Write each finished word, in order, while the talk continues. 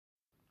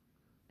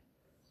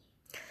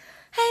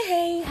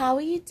Hey, how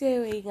are you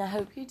doing? I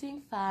hope you're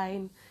doing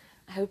fine.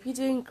 I hope you're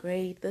doing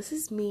great. This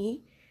is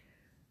me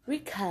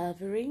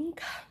recovering.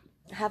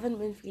 I haven't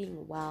been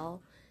feeling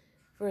well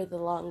for the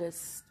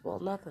longest, well,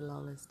 not the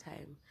longest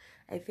time.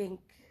 I think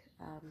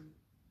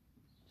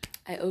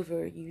I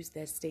overused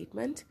that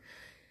statement.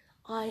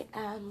 I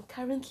am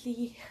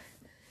currently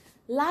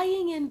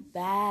lying in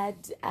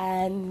bed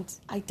and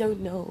I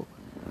don't know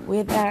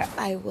whether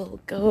I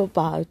will go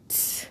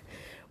about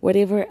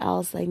whatever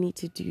else I need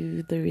to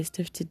do the rest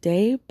of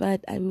today,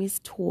 but I miss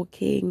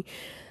talking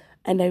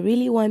and I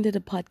really wanted a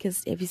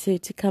podcast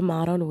episode to come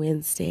out on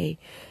Wednesday.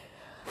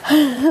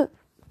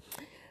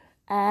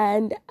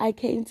 And I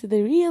came to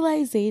the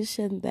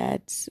realization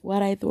that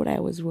what I thought I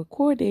was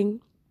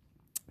recording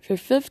for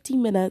 50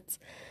 minutes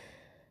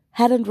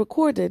hadn't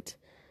recorded.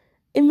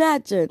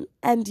 Imagine.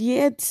 And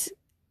yet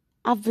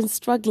I've been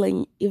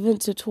struggling even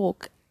to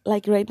talk.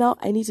 Like right now,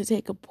 I need to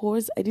take a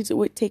pause. I need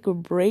to take a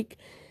break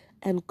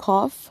and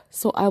cough.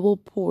 So I will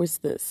pause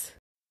this.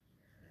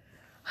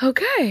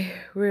 Okay,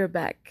 we're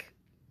back.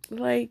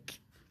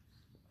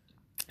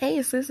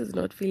 Hey, sis is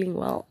not feeling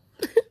well.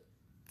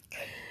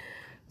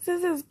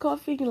 Sis is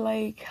coughing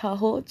like her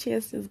whole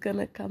chest is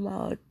gonna come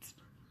out.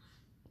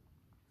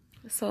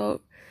 So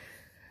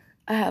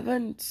I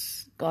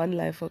haven't gone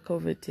live for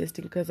COVID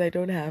testing because I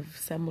don't have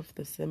some of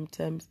the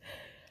symptoms.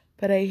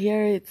 But I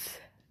hear it's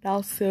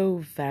now so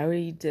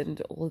varied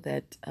and all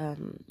that.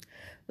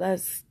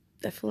 Plus,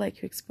 I feel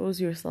like you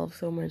expose yourself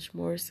so much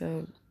more.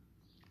 So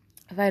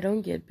if I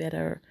don't get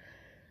better,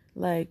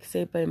 like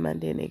say by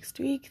Monday next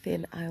week,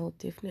 then I'll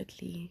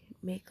definitely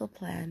make a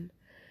plan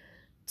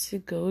to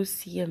go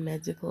see a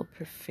medical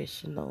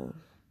professional.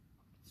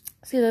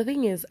 See, the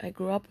thing is, I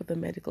grew up with a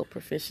medical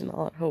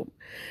professional at home.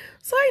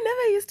 So I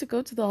never used to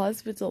go to the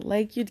hospital.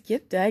 Like, you'd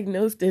get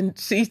diagnosed and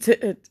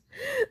treated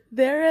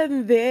there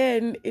and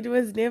then. It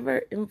was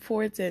never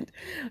important.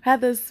 I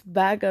had this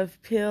bag of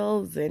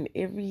pills and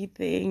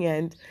everything.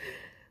 And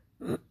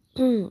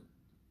it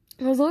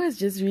was always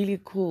just really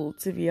cool,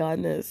 to be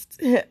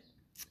honest.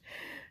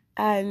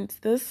 And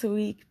this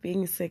week,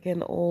 being sick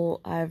and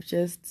all, I've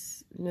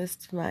just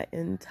missed my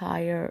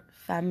entire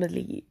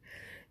family.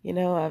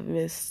 I've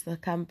missed the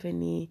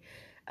company.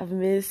 I've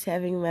missed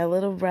having my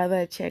little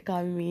brother check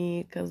on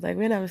me because, like,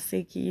 when I'm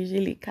sick, he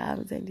usually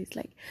comes and he's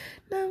like,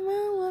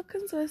 "Mama,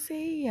 welcome to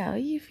say, how are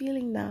you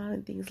feeling now?"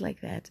 and things like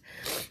that.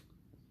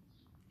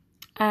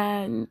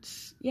 And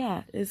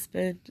yeah, it's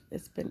been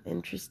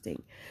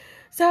interesting.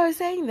 So I was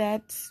saying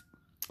that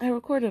I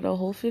recorded a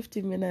whole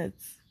 50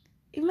 minutes.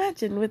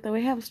 Imagine with the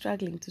way I'm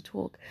struggling to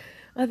talk.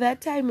 At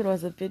that time, it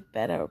was a bit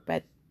better,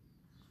 but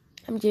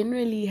I'm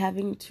generally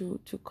having to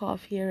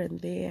cough here and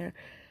there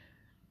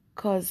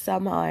because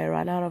somehow I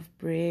run out of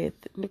breath.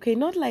 Okay,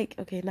 not like,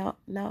 okay, now,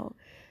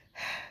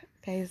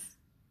 guys,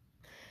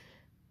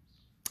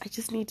 I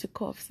just need to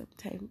cough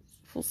sometimes,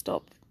 full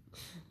stop.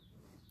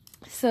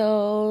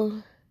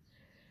 So,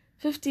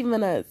 50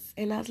 minutes,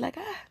 and I was like,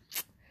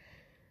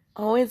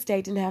 on Wednesday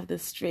I didn't have the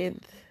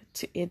strength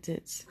to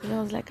edit. And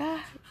I was like,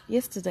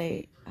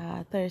 yesterday,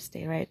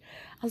 Thursday, right?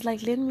 I was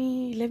like, let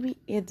me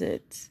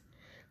edit.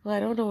 Well, I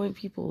don't know when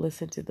people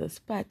listen to this,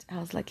 but I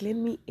was like, let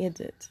me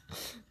edit.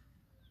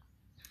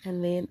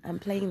 And then I'm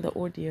playing the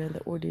audio, and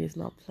the audio is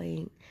not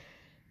playing.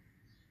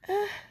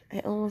 I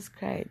almost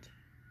cried.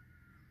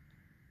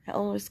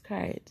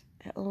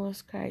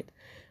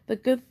 The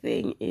good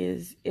thing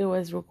is it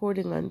was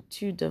recording on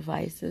 2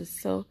 devices,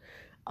 so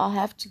I'll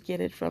have to get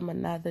it from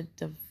another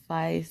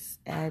device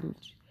and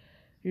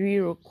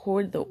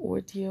re-record the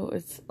audio.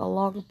 It's a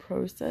long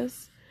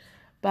process,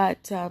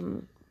 but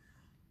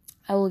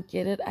I will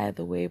get it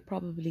either way,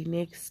 probably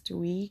next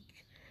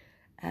week,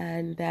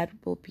 and that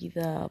will be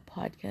the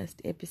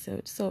podcast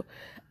episode. So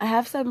I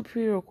have some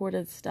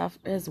pre-recorded stuff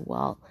as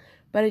well,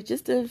 but it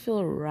just didn't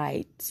feel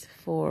right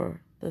for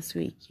this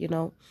week. You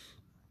know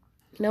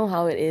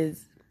how it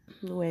is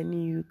when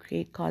you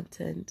create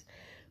content,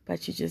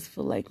 but you just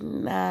feel like,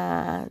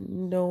 nah,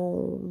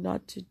 no,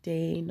 not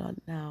today, not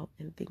now,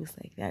 and things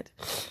like that.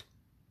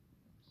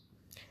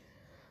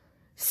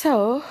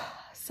 So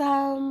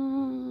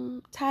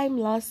some time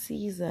last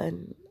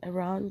season,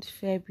 around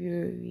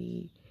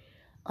February,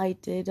 I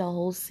did a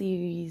whole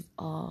series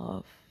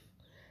of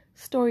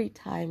story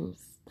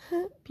times.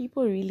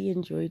 People really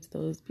enjoyed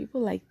those.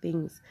 People like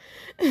things.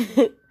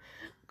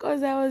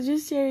 Because I was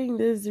just sharing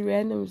these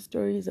random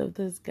stories of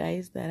those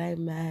guys that I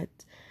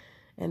met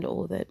and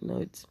all that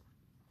note.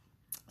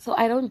 So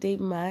I don't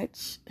date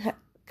much.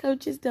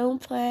 Coaches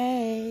don't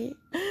play.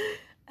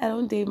 I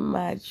don't date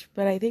much,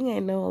 but I think I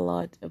know a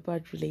lot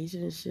about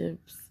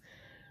relationships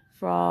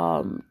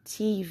from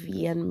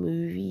TV and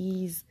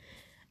movies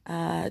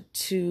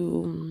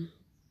to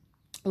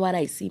what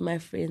I see my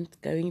friends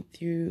going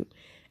through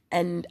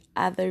and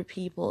other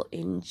people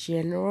in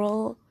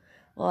general.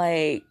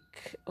 Like,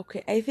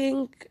 okay, I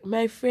think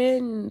my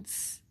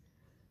friends'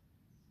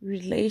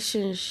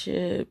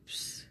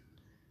 relationships,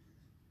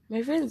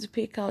 my friends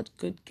pick out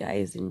good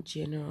guys in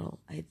general,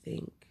 I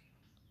think.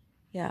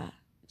 Yeah,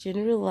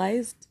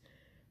 generalized,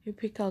 you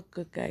pick out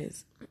good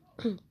guys.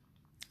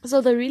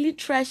 So the really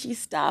trashy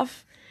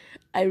stuff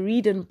I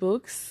read in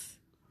books,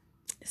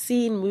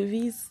 see in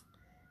movies,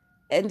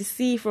 and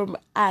see from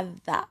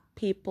other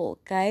people,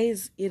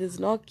 guys, it is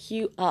not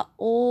cute at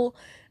all.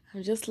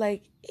 I'm just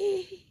like,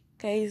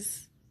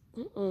 guys.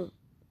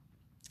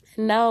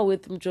 Now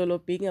with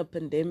Mjolo being a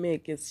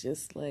pandemic, it's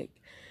just like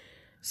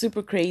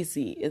super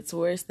crazy. It's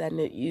worse than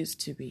it used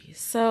to be.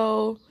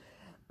 So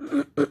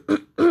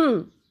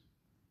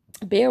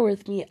bear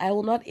with me. I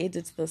will not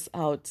edit this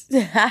out.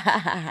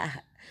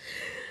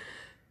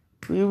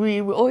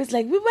 we always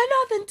like, we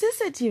want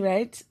authenticity,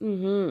 right?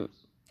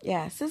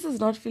 Yeah, sis is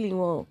not feeling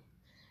well.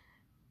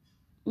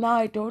 Now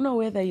I don't know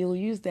whether you'll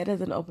use that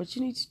as an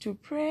opportunity to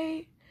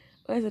pray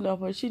or as an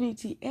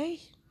opportunity,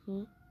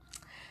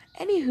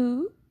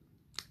 Anywho,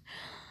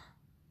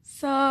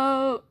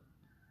 so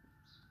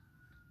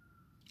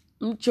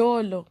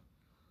umjolo.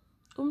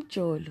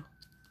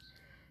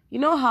 You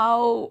know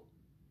how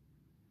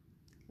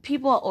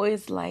people are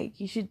always like,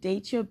 you should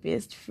date your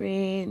best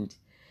friend,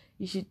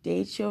 you should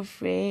date your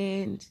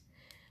friend.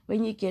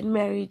 When you get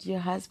married, your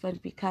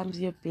husband becomes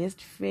your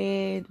best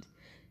friend.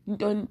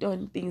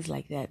 Don't things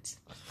like that.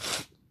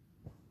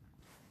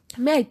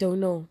 Me, I don't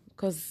know,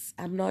 because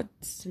I'm not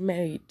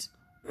married.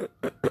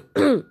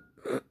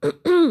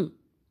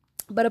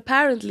 But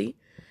apparently,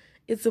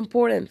 it's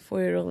important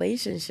for a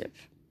relationship.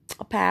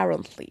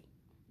 Apparently.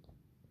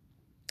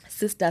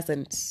 Sis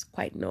doesn't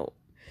quite know.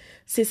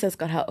 Sis has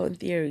got her own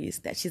theories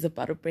that she's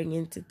about to bring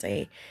in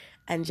today,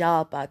 and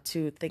y'all about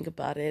to think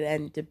about it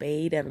and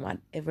debate and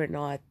whatever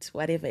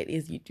it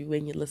is you do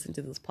when you listen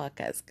to this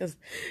podcast. Because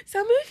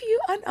some of you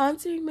aren't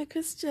answering my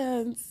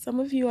questions. Some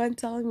of you aren't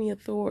telling me your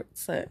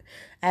thoughts. So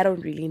I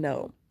don't really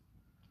know.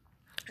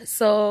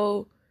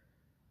 So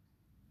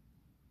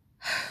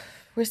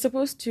we're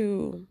supposed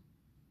to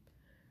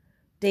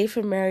date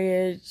for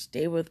marriage,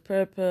 date with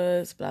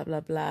purpose, blah, blah,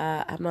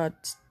 blah. I'm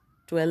not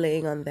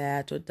dwelling on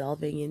that or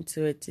delving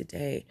into it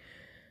today.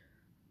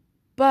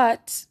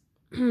 But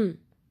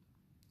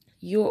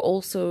you're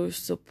also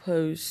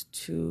supposed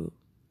to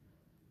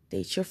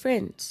date your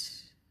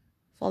friends,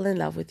 fall in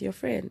love with your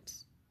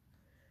friends.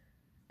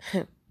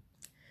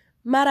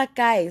 Mara,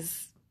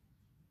 guys,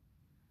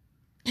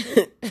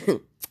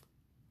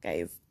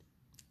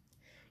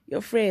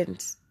 your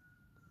friends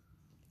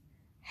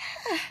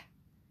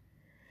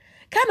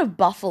kind of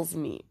baffles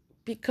me,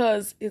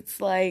 because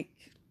it's like,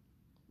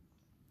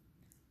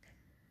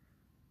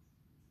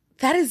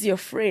 that is your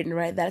friend,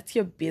 right? That's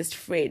your best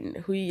friend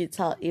who you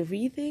tell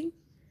everything.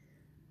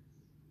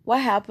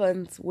 What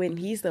happens when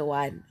he's the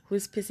one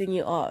who's pissing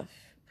you off?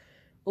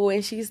 Or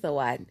when she's the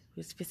one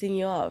who's pissing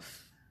you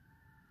off?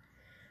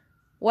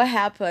 What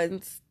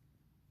happens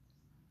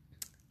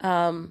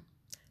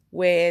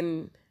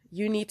when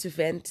you need to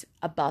vent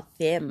about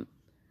them?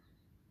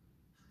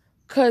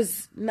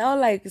 Because now,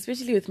 like,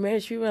 especially with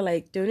marriage, people are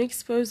like, don't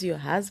expose your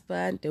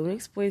husband, don't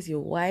expose your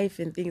wife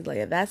and things like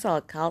that. That's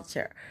our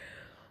culture.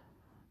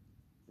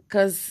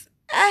 Because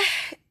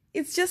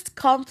it's just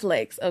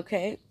complex,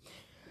 okay?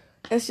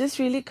 It's just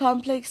really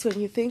complex when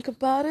you think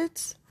about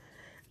it.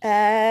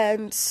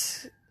 And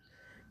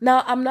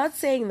now, I'm not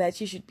saying that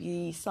you should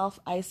be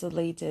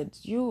self-isolated.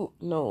 You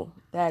know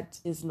that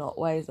is not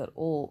wise at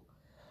all.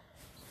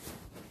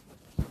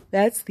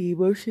 That's the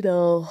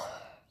emotional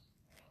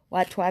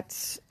what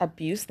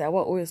abuse that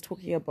we're always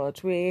talking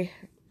about, where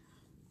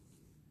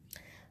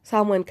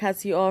someone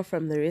cuts you off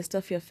from the rest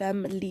of your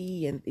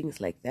family and things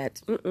like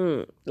that.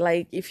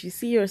 Like, if you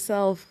see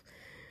yourself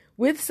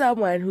with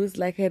someone who's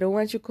like, I don't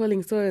want you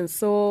calling so and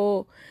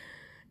so,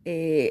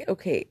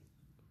 okay,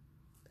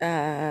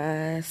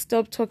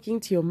 stop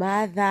talking to your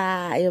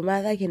mother. Your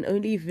mother can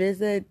only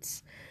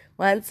visit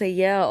once a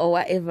year or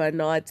whatever,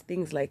 not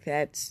things like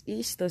that.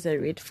 Those are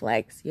red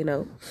flags, you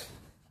know.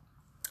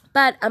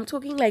 But I'm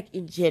talking like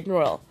in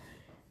general,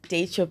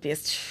 date your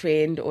best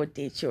friend or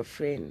date your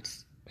friend.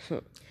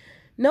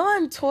 No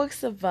one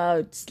talks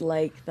about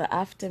like the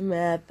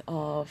aftermath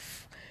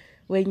of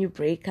when you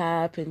break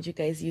up and you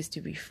guys used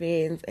to be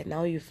friends and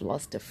now you've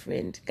lost a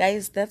friend.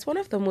 Guys, that's one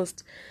of the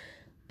most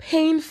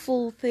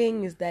painful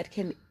things that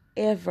can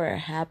ever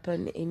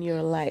happen in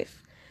your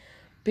life,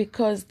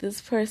 because this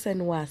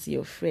person was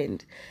your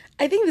friend.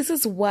 I think this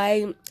is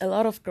why a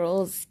lot of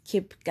girls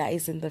keep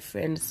guys in the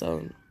friend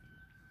zone.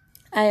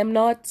 I am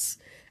not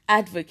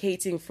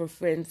advocating for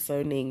friend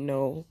zoning,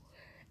 no.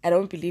 I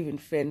don't believe in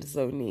friend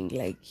zoning.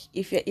 Like,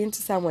 if you're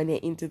into someone, you're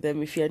into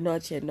them. If you're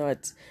not, you're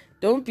not.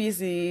 Don't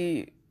be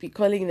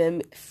calling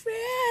them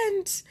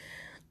friend,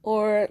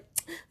 or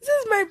this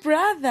is my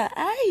brother.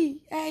 I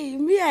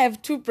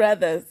have two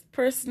brothers,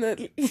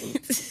 personally.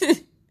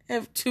 I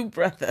have two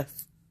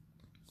brothers.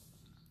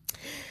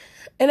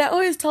 And I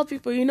always tell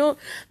people, you know,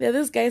 there are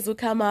those guys who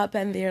come up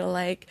and they're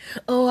like,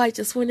 oh, I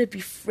just want to be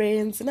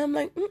friends. And I'm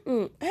like,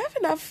 I have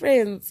enough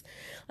friends.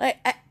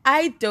 Like,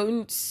 I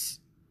don't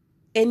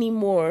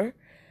anymore.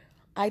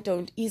 I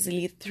don't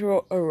easily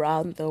throw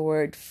around the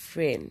word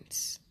friend.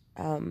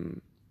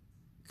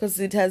 Because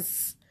it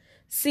has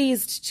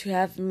ceased to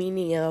have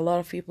meaning in a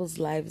lot of people's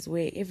lives,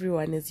 where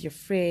everyone is your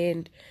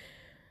friend.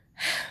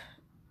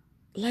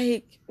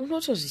 Like,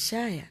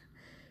 unotozishaya.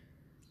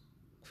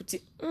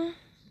 You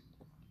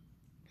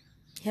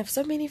have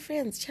so many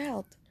friends,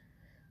 child.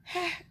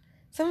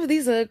 Some of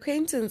these are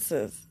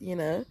acquaintances,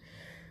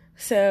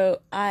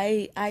 So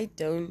I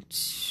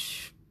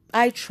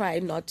try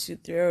not to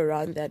throw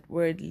around that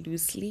word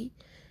loosely.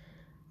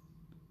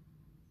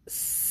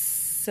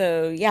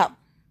 So yeah.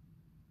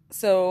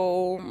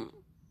 So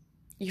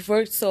you've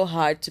worked so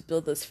hard to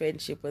build this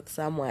friendship with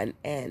someone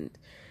and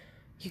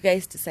you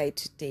guys decide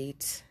to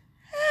date.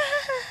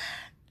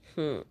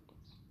 The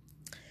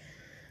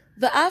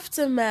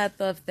aftermath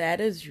of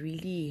that is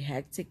really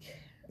hectic,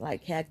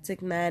 like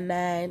hectic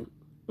 99.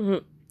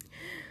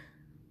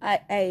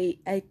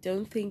 I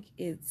don't think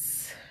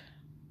it's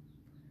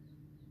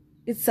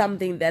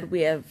something that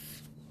we have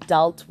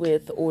dealt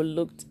with or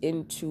looked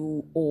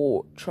into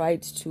or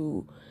tried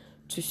to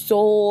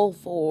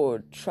solve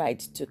or tried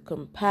to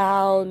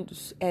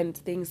compound and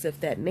things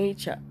of that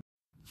nature.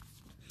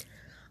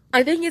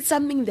 I think it's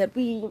something that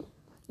we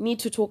need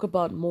to talk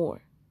about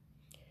more,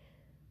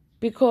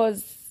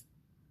 because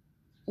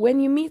when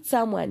you meet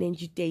someone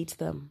and you date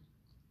them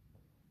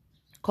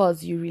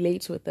because you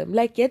relate with them,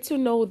 like, get to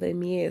know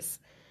them, yes,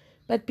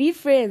 but be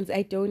friends,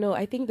 I don't know.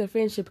 I think the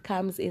friendship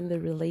comes in the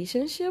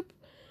relationship.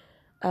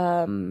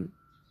 And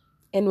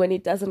when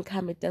it doesn't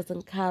come, it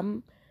doesn't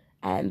come,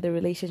 and the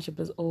relationship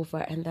is over,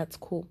 and that's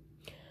cool.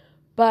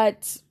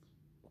 But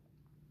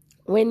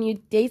when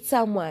you date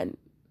someone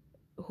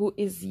who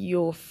is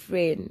your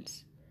friend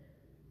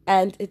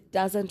and it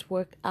doesn't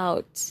work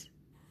out,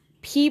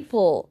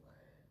 people,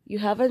 you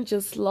haven't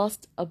just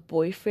lost a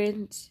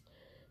boyfriend,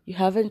 you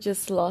haven't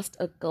just lost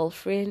a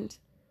girlfriend,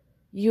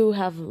 you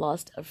have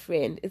lost a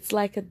friend. It's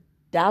like a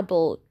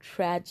double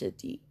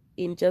tragedy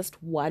in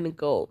just one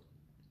go.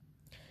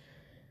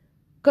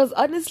 Because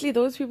honestly,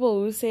 those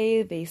people who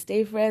say they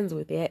stay friends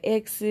with their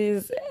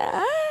exes,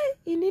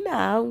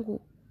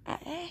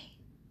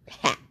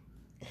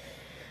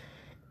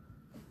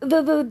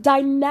 the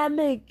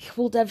dynamic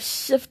would have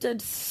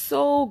shifted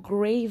so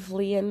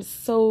gravely and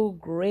so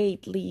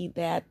greatly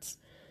that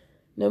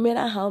no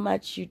matter how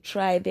much you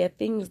try, there are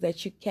things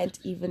that you can't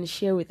even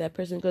share with that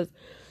person, because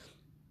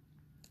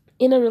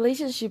in a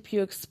relationship,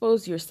 you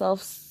expose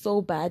yourself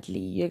so badly.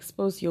 You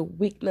expose your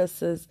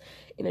weaknesses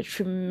in a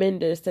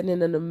tremendous and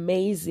in an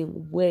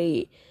amazing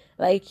way.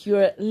 Like,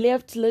 you're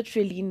left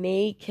literally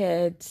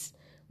naked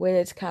when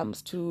it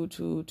comes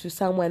to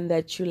someone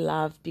that you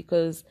love,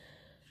 because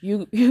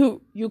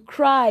you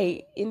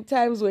cry in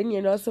times when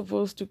you're not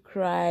supposed to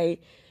cry.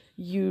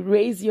 You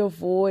raise your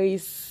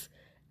voice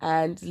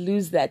and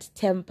lose that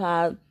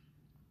temper.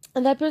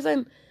 And that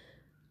person,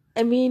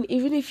 I mean,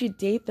 even if you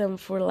date them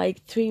for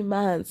like 3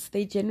 months,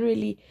 they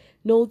generally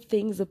know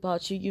things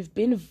about you. You've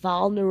been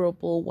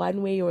vulnerable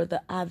one way or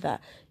the other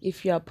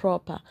if you are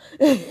proper.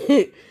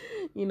 One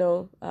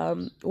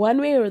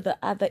way or the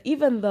other.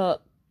 Even the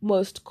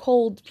most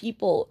cold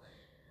people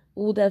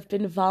would have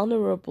been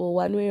vulnerable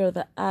one way or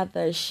the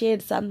other,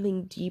 shared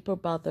something deep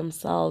about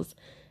themselves,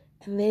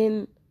 and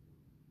then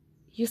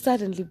you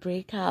suddenly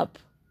break up.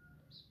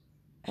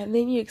 And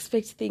then you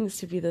expect things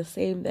to be the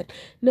same. That,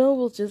 no,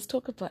 we'll just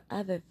talk about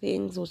other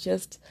things. We'll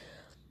just,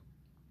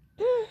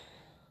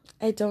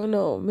 I don't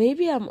know.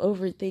 Maybe I'm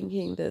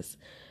overthinking this.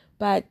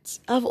 But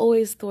I've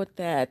always thought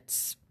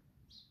that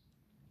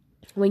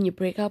when you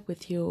break up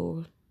with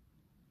your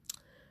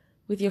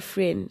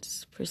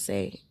friend, per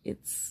se,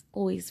 it's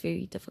always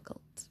very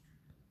difficult.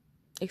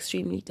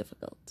 Extremely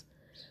difficult.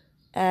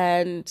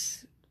 And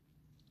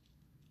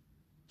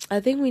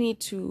I think we need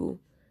to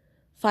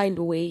find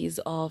ways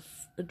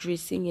of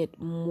addressing it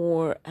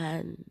more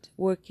and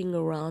working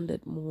around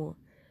it more,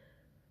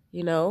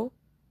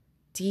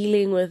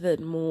 dealing with it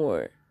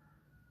more,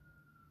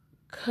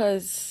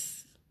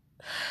 because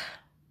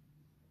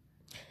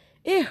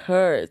it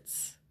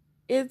hurts.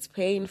 It's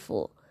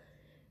painful.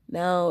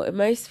 Now,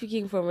 am I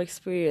speaking from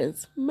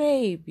experience?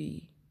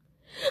 Maybe.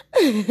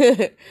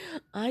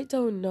 I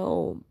don't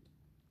know.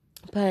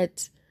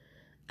 But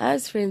I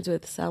was friends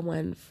with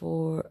someone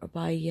for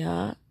about a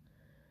year,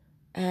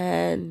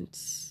 and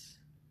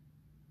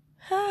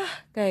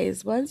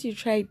guys, once you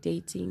try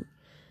dating,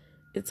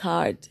 it's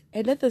hard.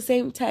 And at the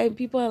same time,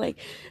 people are like,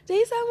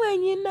 date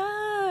someone you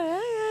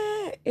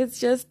know. It's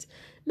just,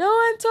 no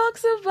one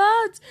talks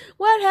about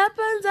what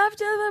happens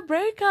after the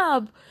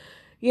breakup.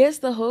 Yes,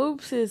 the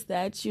hopes is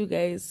that you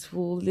guys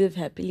will live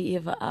happily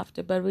ever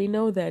after, but we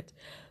know that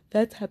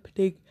that's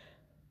happening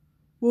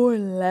more or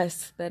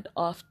less that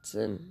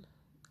often.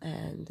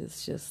 And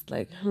it's just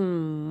like,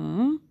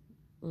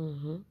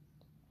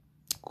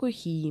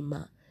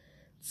 Kuhima.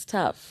 It's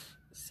tough.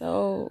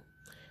 So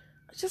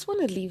I just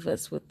want to leave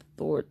us with the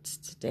thought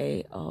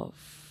today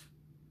of,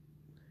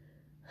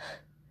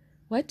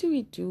 what do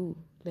we do?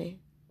 Like,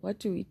 what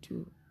do we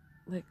do?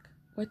 Like,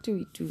 what do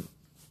we do?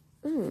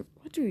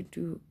 What do we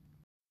do?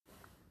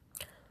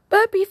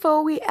 But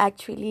before we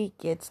actually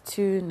get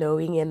to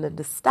knowing and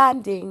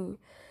understanding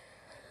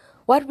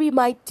what we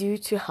might do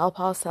to help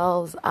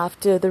ourselves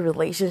after the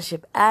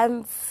relationship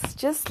ends,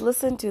 just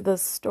listen to the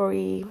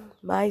story,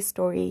 my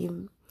story.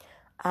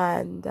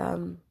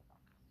 And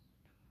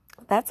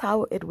that's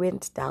how it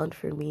went down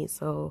for me.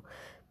 So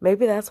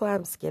maybe that's why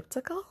I'm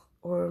skeptical,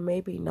 or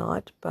maybe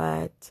not,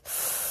 but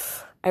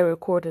I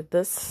recorded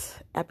this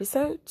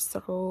episode,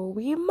 so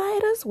we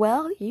might as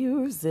well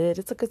use it.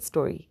 It's a good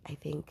story, I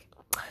think.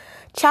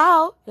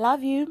 Ciao.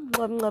 Love you.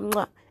 Mwah, mwah,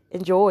 mwah.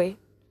 Enjoy.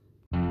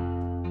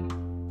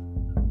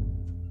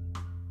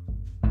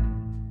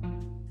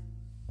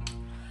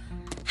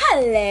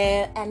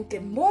 Hello and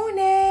good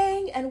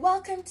morning and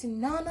welcome to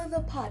Nana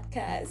the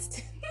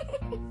podcast.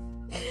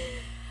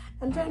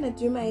 I'm trying to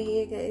do my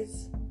hair,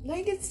 guys.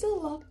 Like, it's still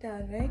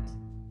lockdown, right?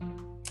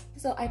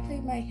 So I play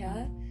my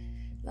hair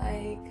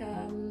like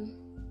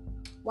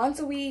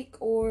once a week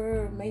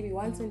or maybe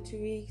once in 2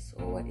 weeks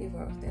or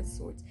whatever of that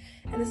sort.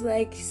 And it's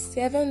like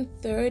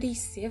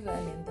 7:37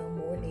 in the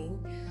morning.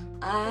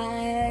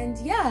 And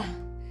yeah,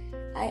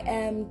 I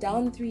am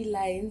down 3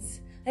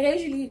 lines. Like, I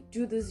usually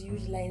do these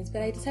huge lines,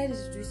 but I decided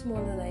to do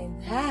smaller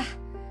lines.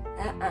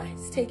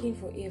 It's taking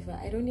forever.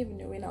 I don't even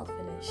know when I'll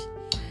finish.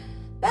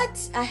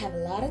 But I have a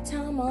lot of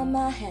time on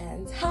my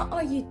hands. How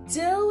are you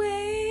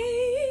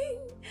doing?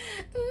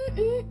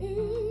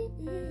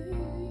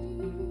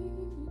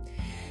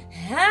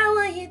 How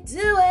are you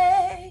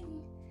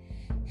doing?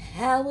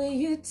 How are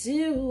you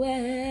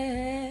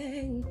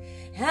doing?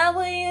 How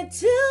are you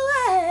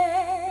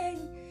doing?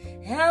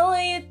 How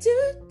are you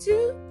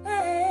doing?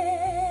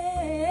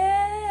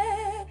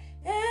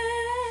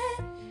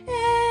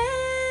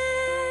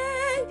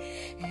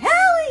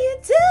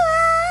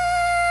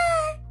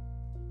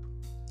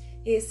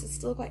 Yes, it's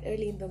still quite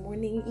early in the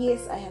morning.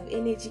 Yes, I have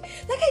energy.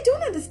 Like, I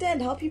don't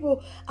understand how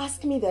people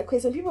ask me that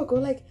question. People go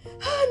like,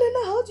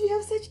 Nana, how do you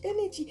have such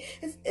energy?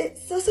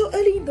 It's so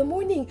early in the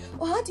morning.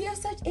 Or how do you have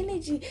such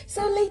energy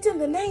so late in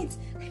the night?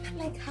 And I'm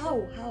like,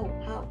 how?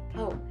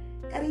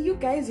 I mean, you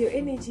guys, your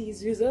energy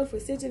is reserved for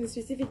certain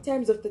specific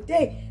times of the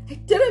day. I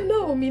didn't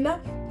know, Mina.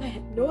 I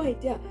had no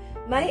idea.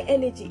 My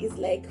energy is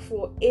like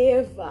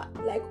forever,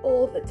 like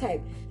all the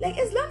time. Like,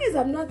 as long as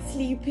I'm not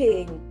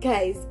sleeping,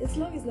 guys, as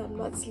long as I'm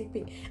not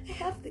sleeping, I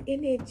have the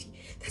energy.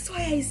 That's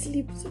why I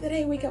sleep, so that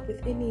I wake up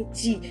with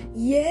energy.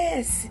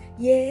 Yes.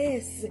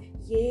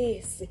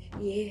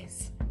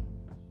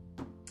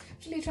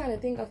 Actually trying to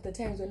think of the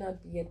times when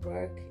I'd be at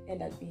work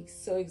and I'd be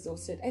so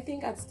exhausted. I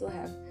think I'd still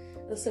have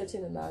a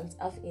certain amount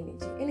of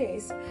energy.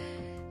 Anyways,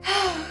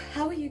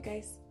 how are you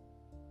guys?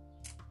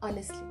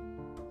 Honestly,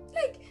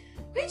 like,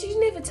 why do you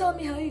never tell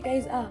me how you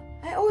guys are?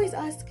 I always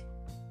ask.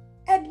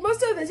 And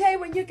most of the time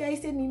when you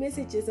guys send me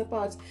messages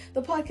about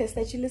the podcast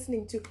that you're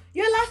listening to,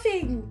 you're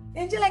laughing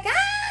and you're like,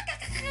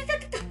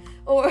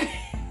 or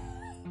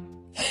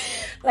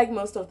like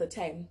most of the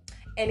time.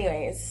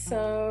 Anyways,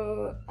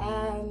 so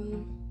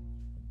I'm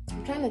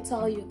trying to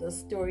tell you the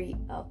story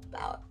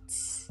about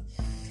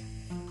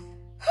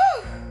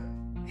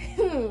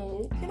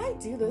can I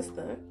do this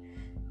though?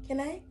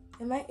 Can I?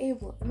 Am I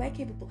able? Am I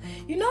capable?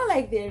 You know,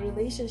 like, there are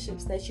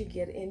relationships that you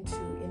get into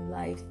in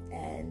life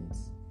and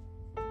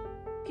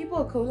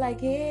people go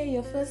like, hey,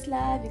 your first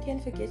love, you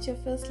can't forget your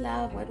first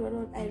love, what.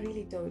 I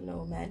really don't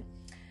know, man.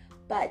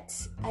 But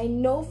I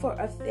know for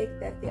a fact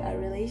that there are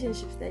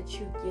relationships that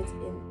you get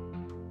in,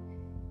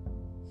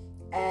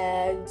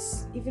 and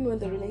even when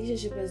the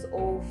relationship is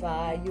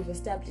over, you've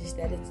established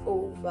that it's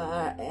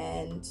over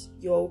and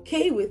you're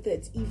okay with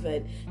it.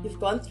 Even you've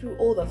gone through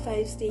all the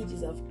 5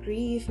 stages of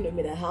grief, no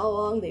matter how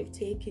long they've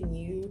taken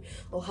you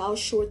or how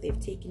short they've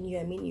taken you.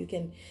 I mean, you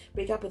can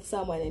break up with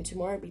someone and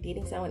tomorrow be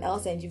dating someone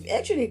else, and you've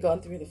actually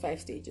gone through the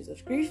 5 stages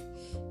of grief.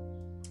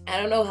 I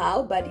don't know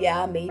how, but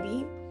yeah,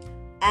 maybe.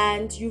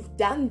 And you've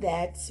done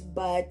that,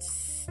 but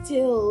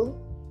still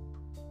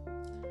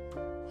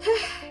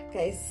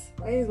guys,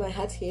 why is my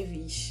heart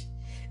heavy-ish?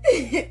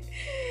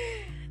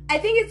 I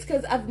think it's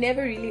because I've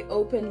never really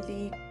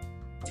openly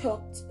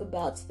talked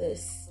about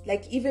this.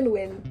 Like, even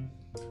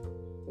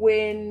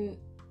when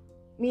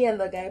me and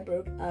the guy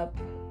broke up,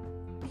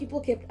 people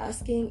kept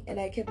asking and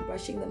I kept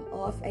brushing them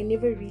off. I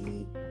never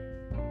really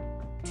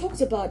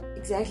talked about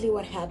exactly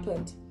what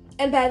happened.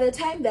 And by the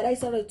time that I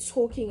started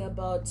talking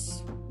about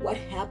what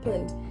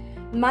happened,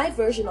 my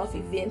version of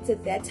events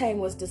at that time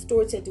was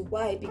distorted.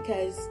 Why?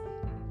 Because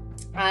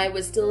I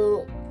was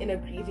still in a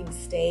grieving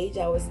stage.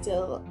 I was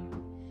still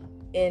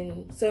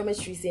in so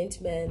much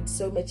resentment,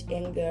 so much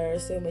anger,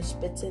 so much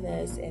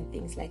bitterness and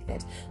things like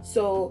that.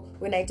 So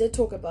when I did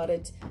talk about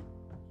it,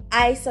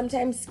 I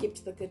sometimes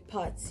skipped the good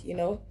parts, you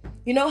know?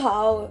 You know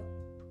how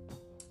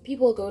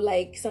people go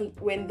like,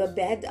 when the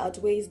bad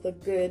outweighs the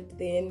good,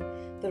 then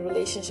the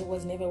relationship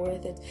was never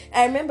worth it.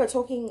 I remember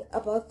talking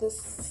about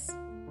this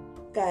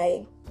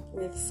guy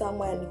with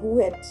someone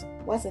who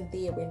wasn't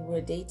there when we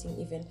were dating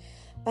even.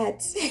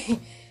 But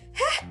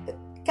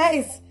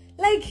guys,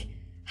 like,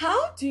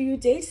 how do you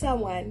date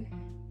someone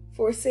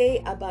for,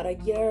 say, about a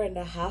year and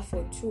a half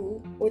or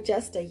 2 or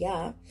just a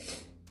year,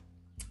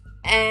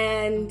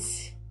 and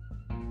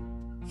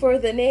for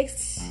the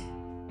next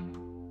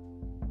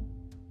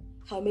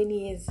how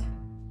many years?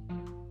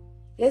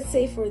 Let's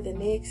say for the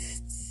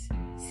next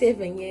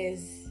 7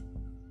 years,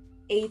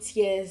 8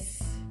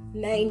 years,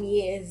 9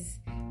 years,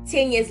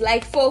 10 years,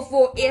 like for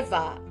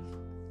forever.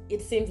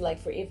 It seems like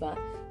forever.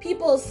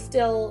 People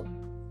still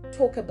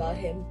talk about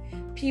him.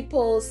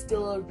 People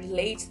still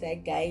relate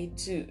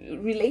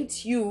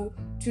you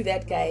to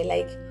that guy.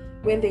 Like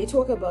when they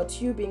talk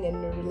about you being in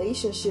a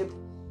relationship,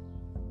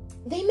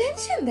 they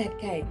mention that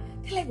guy.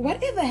 They're like,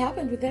 whatever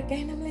happened with that guy?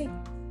 And I'm like,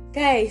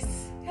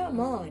 guys, come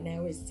on, I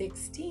was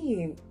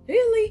 16.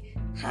 Really?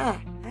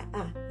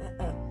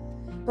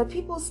 But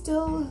people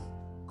still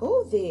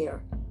go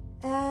there.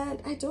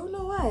 And I don't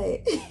know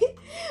why.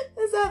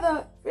 This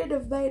other friend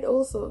of mine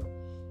also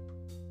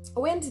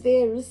went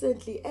there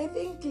recently. I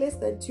think less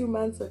than 2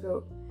 months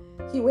ago.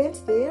 He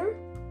went there.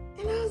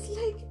 And I was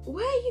like,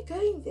 why are you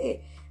going there?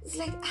 It's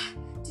like,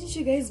 didn't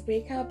you guys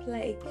break up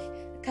like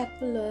a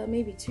couple,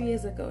 maybe 2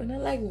 years ago? And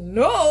I'm like,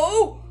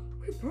 no!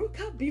 We broke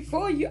up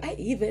before you. I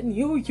even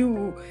knew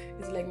you.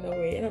 He's like, no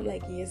way. And I'm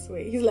like, yes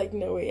way. He's like,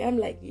 no way. I'm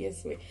like,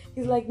 yes way.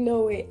 He's like,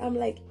 no way. I'm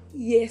like,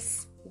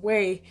 yes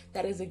way.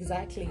 That is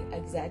exactly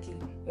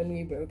when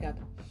we broke up.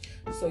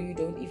 So you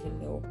don't even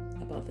know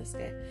about this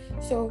guy.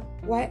 So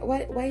why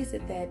is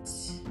it that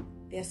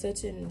there are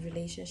certain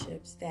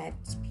relationships that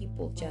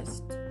people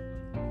just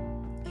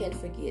can't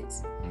forget?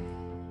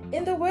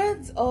 In the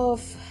words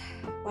of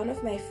one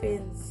of my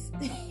friends,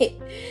 in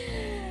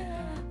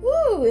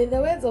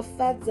the words of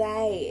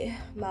Fadzai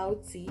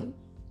Mauti,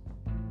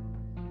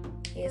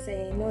 yes,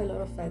 I know a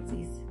lot of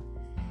Fadzis.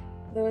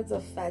 The words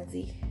of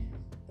Fadzi,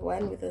 the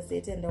one with a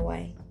Z and a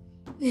Y,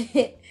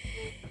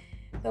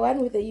 the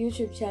one with a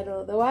YouTube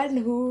channel, the one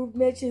who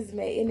matches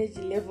my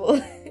energy level.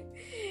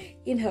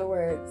 In her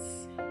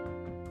words,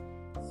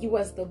 he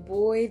was the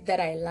boy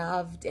that I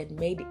loved and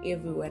made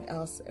everyone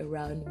else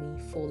around me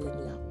fall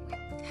in love with.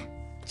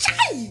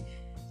 Chai!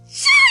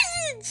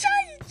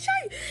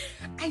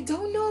 I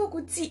don't know,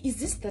 Guti. Is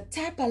this the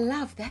type of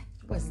love that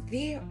was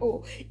there,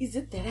 or is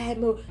it that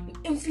I'm an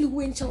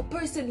influential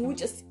person who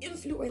just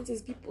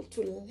influences people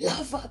to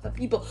love other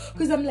people?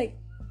 Because I'm like,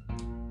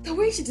 the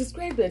way she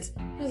described it,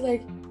 I was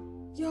like,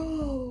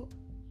 yo,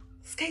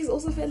 this guys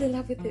also fell in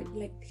love with him.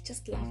 Like, they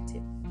just loved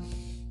him.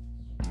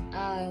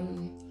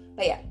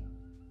 But yeah,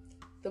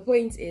 the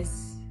point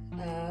is,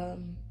 I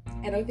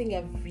don't think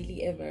I've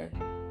really ever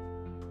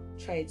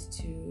tried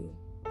to.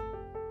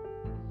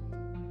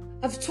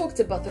 I've talked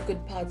about the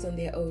good parts on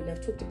their own.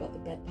 I've talked about the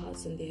bad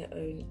parts on their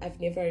own.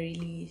 I've never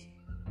really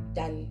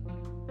done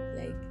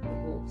like the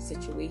whole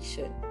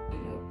situation, you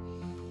know,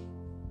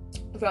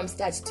 from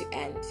start to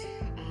end.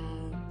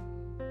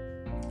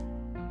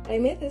 I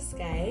met this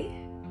guy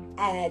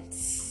at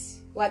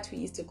what we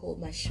used to call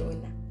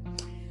Mashona.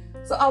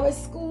 So our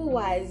school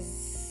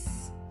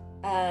was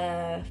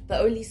the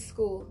only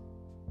school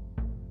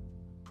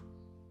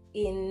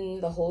in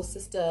the whole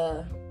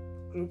sister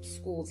group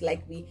schools.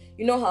 Like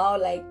you know how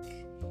like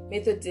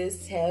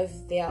Methodists have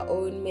their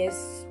own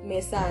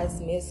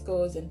mesas,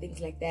 mescos and things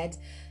like that,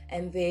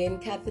 and then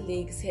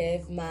Catholics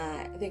have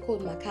they're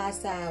called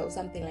Makasa or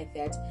something like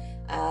that.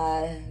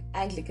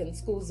 Anglican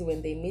schools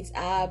when they meet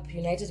up,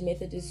 United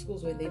Methodist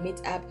schools when they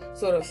meet up,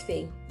 sort of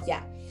thing.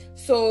 Yeah.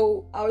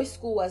 So our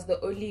school was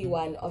the only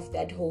one of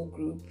that whole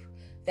group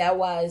that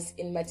was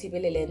in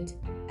Matibeleland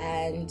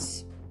and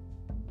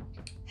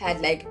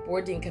had like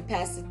boarding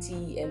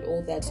capacity and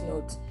all that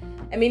note.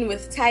 I mean,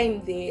 with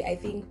time there, I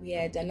think we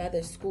had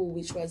another school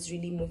which was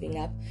really moving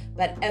up,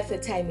 but at the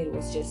time it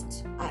was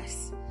just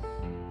us.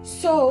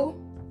 So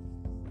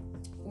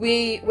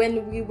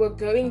when we were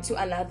going to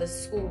another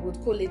school, we'd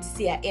call it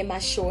Sia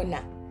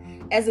Emashona,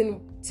 as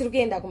in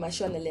Tirugenda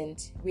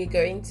Mashonaland. We're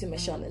going to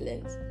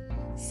Mashonaland.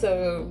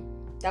 So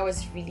that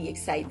was really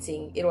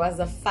exciting. It was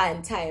a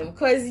fun time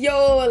because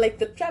like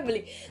the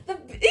traveling,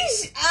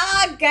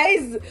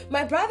 guys,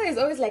 my brother is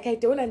always like, I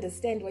don't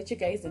understand what you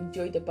guys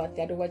enjoyed about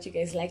that or what you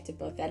guys liked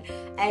about that.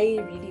 I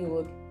really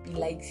would be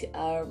like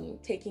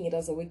taking it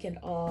as a weekend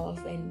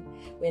off, and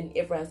when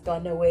everyone's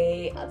gone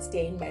away, I'll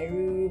stay in my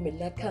room and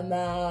not come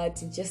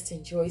out and just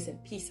enjoy some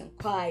peace and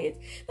quiet.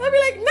 And I'll be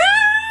like, no,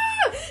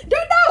 don't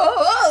know.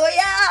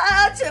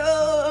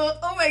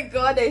 Oh my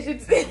god, I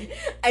should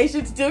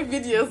do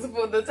videos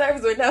for the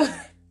times when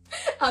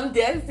I'm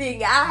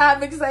dancing.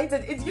 I'm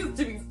excited. It used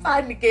to be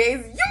fun,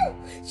 guys.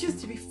 It used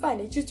to be fun.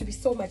 It used to be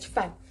so much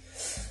fun.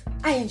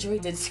 I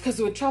enjoyed it because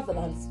we would travel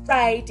on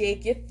Friday,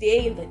 get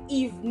there in the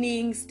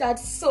evening, start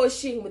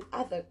socializing with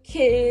other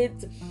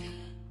kids.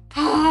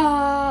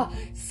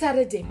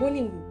 Saturday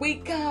morning we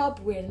wake up,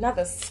 we're in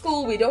another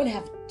school, we don't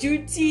have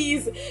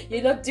duties,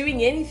 you're not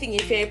doing anything.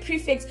 If you're a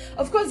prefect,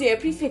 of course you're a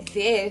prefect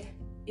there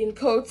in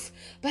quotes,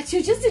 but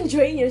you're just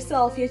enjoying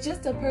yourself. You're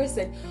just a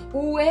person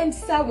who went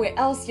somewhere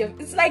else.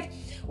 It's like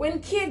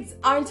when kids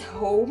aren't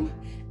home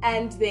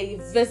and they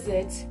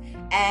visit,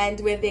 and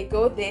when they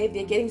go there,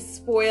 they're getting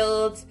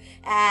spoiled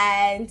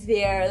and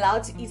they're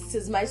allowed to eat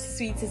as much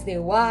sweets as they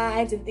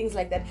want and things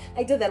like that.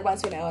 I did that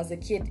once when I was a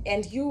kid,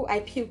 and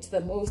I puked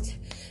the most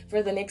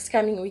for the next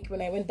coming week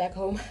when I went back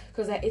home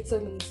because I ate so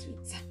many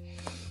sweets.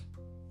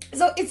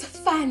 So it's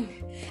fun,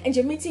 and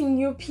you're meeting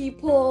new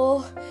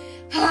people.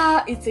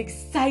 It's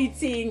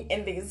exciting,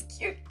 and there's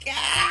cute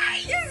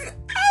guys.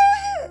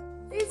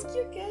 There's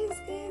cute guys.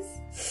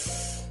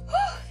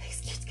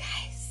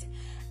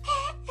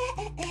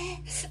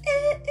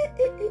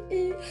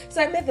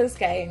 I met this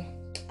guy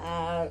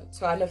to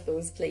one of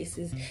those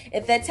places.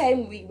 At that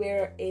time, we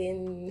were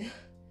in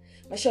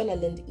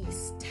Mashonaland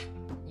East.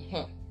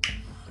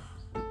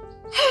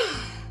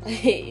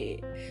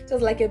 It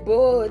was like a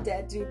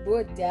Boda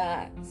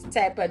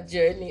type of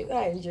journey.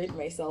 I enjoyed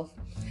myself.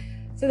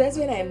 So that's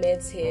when I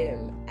met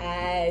him,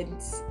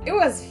 and it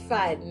was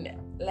fun.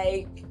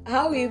 Like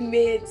how we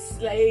met,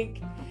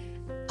 like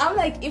I'm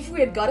like, if we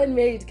had gotten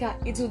married,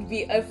 it would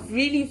be a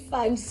really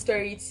fun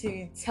story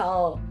to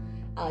tell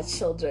our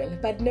children.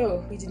 But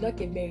no, we did not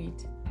get married.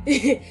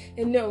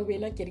 And no, we're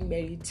not getting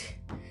married.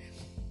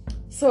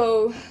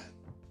 So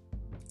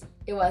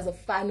it was a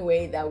fun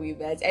way that we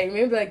met. I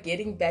remember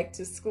getting back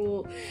to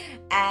school,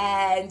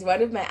 and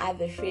one of my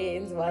other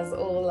friends was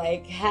all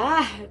like,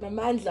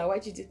 Namandla,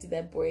 what you did to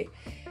that boy.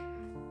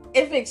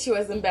 In fact, she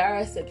was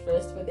embarrassed at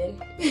first, but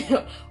then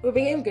we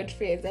became good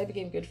friends. I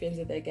became good friends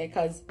with that guy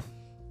because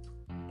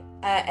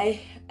I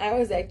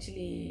was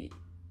actually,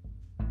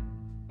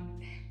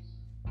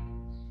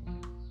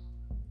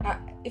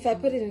 if I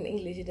put it in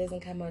English, it doesn't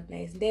come out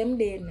nice.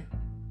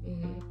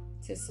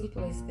 It's as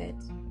simple as that.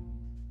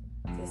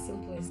 It's as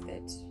simple as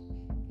that.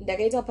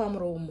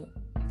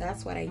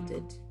 That's what I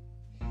did.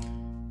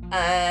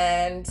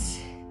 And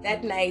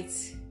that night,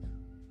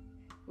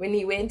 when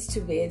he went to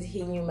bed,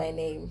 he knew my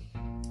name,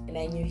 and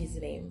I knew his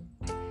name.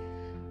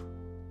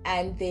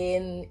 And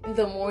then in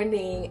the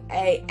morning,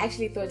 I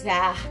actually thought,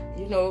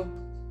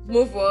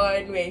 move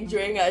on, we're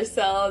enjoying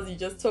ourselves, you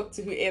just talk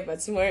to whoever,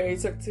 tomorrow you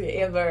talk to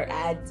whoever,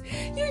 and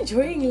you're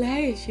enjoying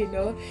life,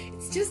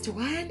 it's just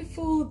one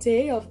full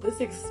day of this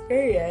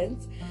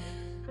experience.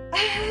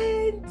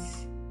 And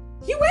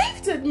he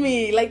waved at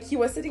me, like he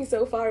was sitting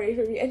so far away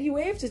from me, and he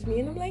waved at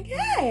me, and I'm like,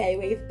 hey, I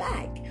waved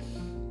back.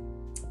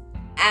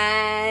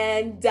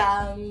 And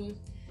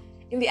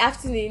in the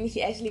afternoon,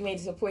 he actually made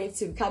it a point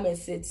to come and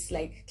sit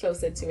like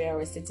closer to where I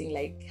was sitting,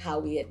 like how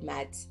we had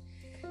met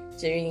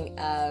during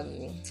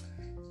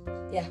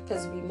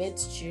because we met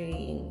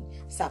during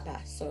supper,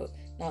 so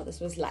now this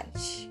was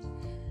lunch.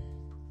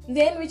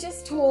 Then we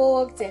just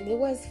talked, and it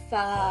was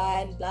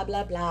fun, blah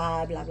blah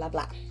blah blah blah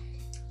blah,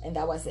 and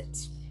that was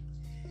it.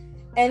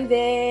 And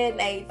then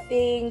I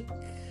think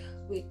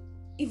we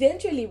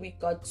eventually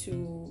got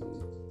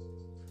to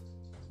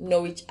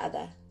know each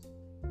other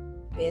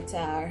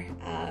better.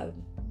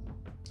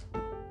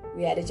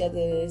 We had each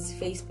other's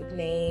Facebook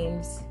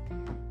names,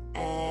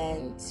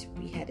 and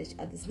we had each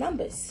other's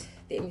numbers.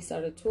 Then we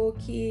started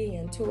talking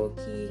and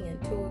talking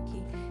and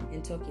talking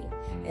and talking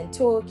and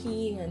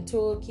talking and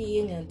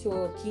talking and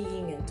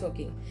talking and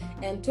talking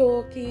and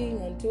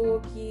talking and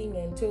talking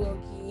and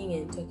talking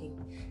and talking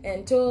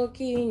and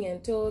talking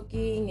and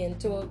talking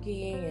and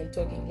talking and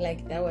talking.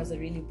 Like that was a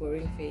really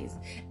boring phase.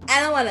 I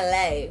don't want to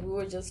lie. We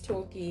were just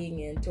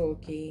talking and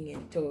talking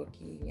and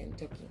talking and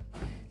talking.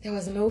 There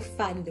was no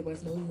fun. There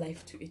was no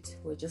life to it.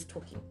 We were just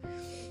talking.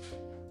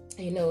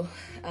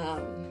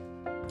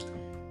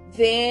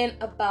 Then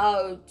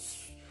about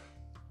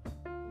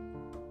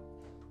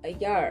a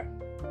year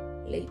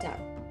later,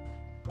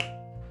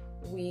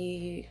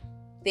 we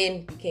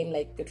then became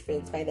like good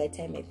friends. By that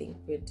time, I think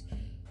we'd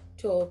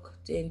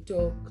talked and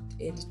talked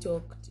and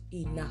talked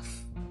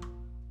enough.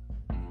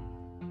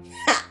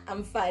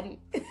 I'm fun.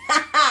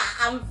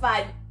 I'm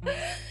fun.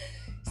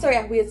 So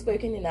yeah, we had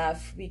spoken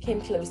enough. We came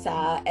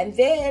closer, and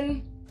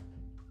then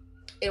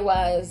it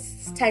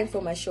was time for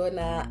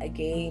Mashona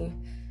again.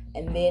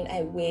 And then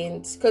I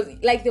went, because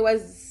like there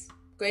was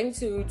going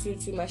to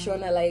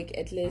Mashona like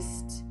at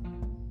least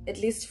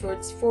for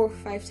 4 or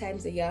 5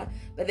 times a year,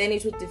 but then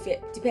it would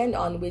depend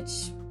on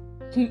which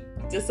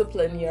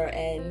discipline you're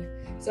in.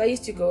 So I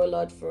used to go a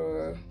lot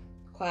for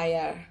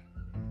choir,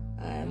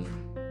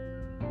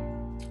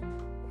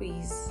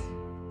 quiz.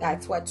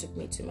 That's what took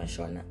me to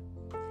Mashona.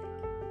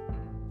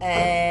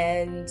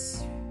 And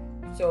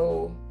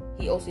so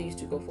he also used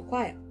to go for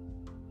choir.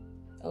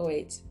 Oh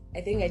wait, I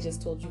think I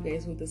just told you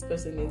guys who this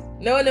person is.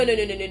 No.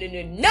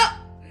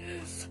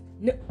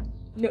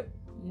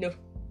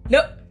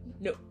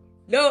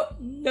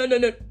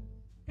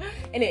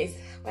 Anyways,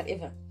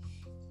 whatever.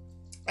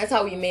 That's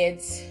how we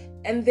met.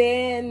 And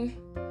then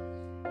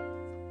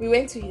we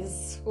went to his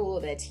school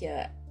that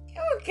year.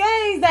 Oh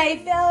guys, I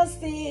fell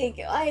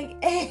sick.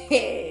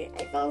 I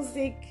fell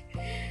sick.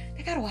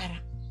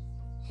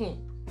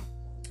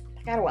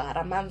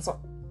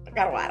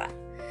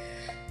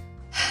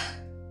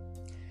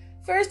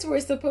 First, we're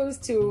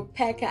supposed to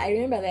pack. I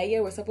remember that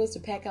year we're supposed to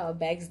pack our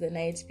bags the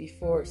night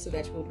before so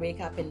that we'll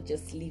wake up and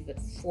just leave at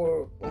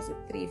 4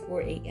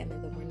 a.m.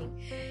 in the morning.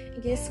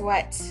 And guess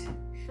what?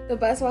 The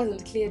bus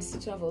wasn't cleared to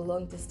travel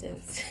long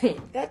distance.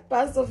 That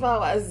bus so far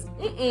was,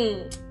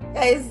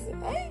 guys,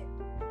 I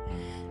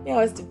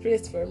was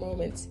depressed for a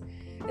moment.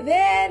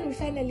 Then we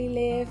finally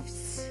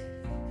left,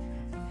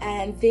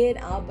 and then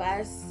our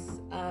bus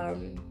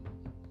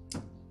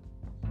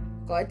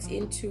got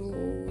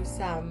into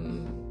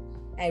some,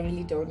 I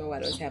really don't know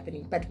what was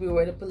happening, but we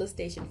were at a police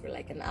station for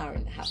like an hour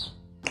and a half.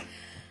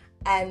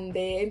 And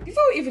then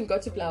before we even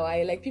got to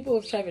Blawayo, like people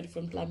have traveled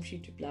from Plumtree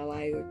to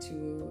Blawayo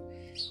to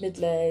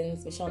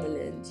Midlands,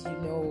 Mashonaland,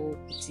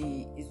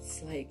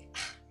 it's like,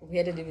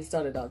 where did we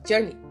start our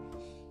journey?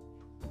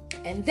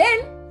 And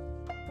then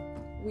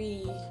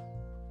we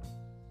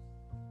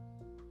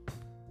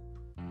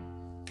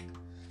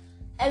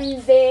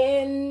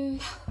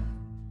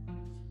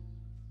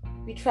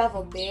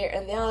traveled there,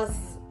 and then I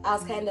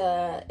was kind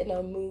of in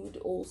a mood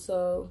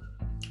also,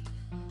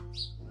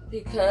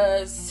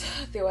 because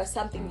there was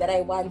something that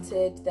I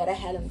wanted that I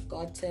hadn't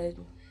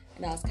gotten,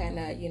 and I was kind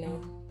of,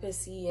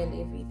 pissy and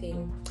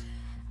everything.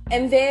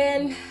 And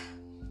then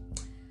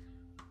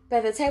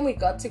by the time we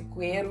got to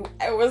Gweru,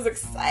 I was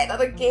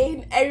excited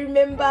again. I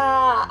remember,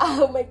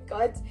 oh my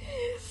God.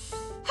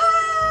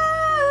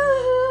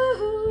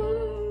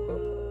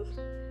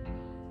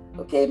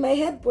 Okay, my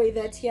head boy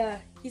that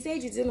year, he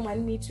said he didn't want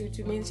me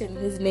to mention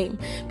his name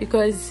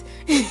because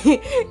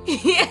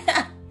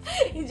yeah,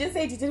 he just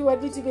said he didn't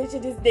want me to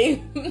mention his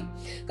name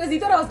because he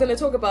thought I was going to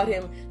talk about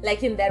him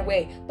like in that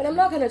way. But I'm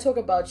not going to talk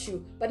about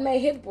you. But my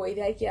head boy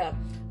that year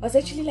was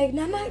actually like,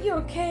 Nana, you're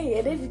okay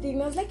and everything.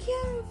 And I was like,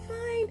 yeah, I'm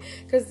fine.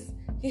 Because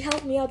he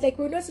helped me out. Like,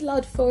 we're not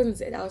allowed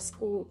phones at our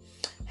school.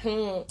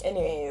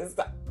 Anyways,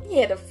 he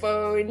had a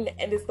phone,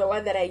 and it's the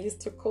one that I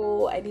used to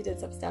call. I needed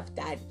some stuff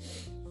done.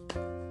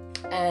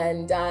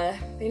 And then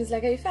he's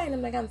like, are you fine?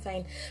 I'm like, I'm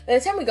fine. By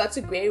the time we got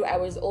to Gweru, I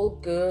was all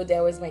good. I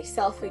was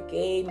myself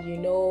again,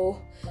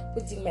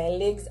 putting my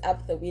legs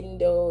up the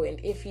window and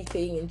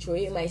everything,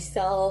 enjoying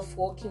myself,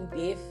 walking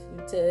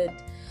barefooted.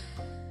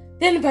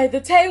 Then by the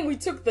time we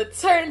took the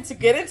turn to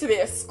get into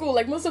their school,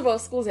 like most of our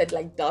schools had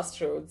like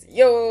dust roads.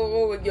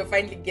 You're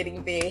finally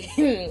getting there.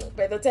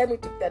 By the time we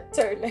took that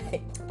turn,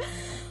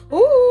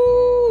 woo.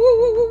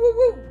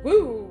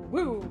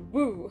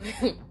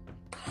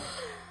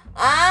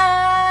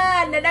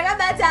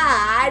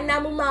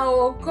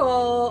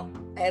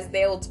 As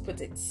they would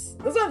put it.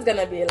 This one's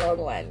gonna be a long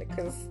one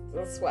because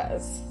this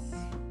was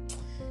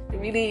a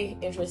really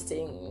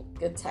interesting,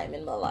 good time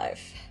in my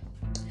life.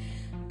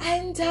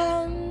 And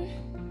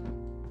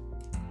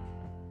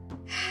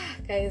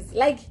guys,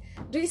 like,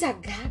 do it a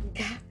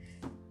gaga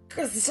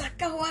because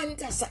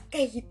Zakawanta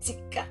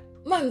Sakayitika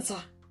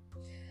Mansa.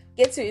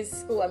 Get to his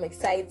school, I'm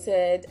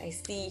excited. I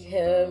see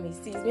him, he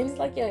sees me, and he's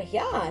like, you're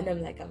here. And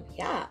I'm like, I'm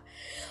here.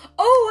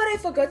 Oh, what I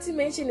forgot to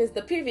mention is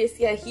the previous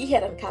year he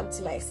hadn't come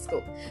to my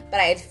school, but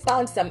I had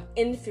found some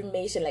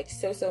information, like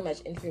so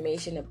much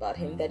information about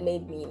him that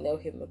made me know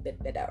him a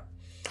bit better.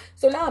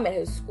 So now I'm at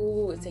his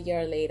school, it's a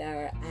year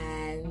later,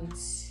 and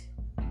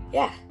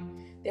yeah,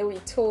 then we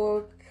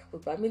talk, we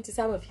bump into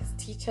some of his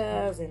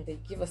teachers, and they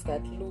give us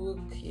that look,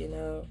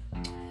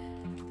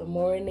 the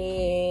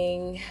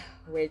morning,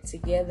 we're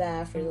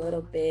together for a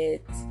little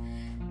bit.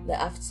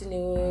 The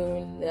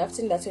afternoon, that's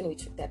when we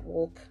took that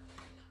walk.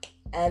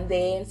 And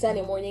then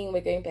Sunday morning,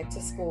 we're going back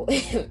to school.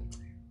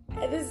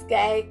 And this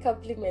guy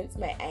compliments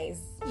my eyes.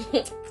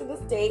 To this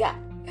day,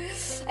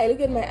 I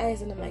look at my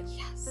eyes and I'm like,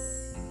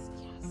 yes.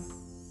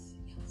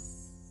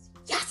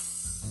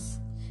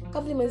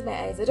 Compliments my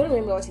eyes. I don't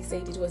remember what he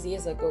said. It was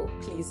years ago,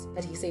 please.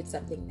 But he said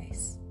something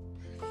nice.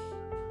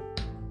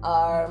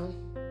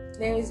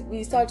 Then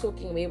we started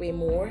talking way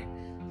more.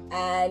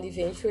 And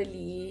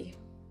eventually,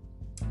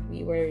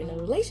 we were in a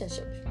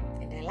relationship.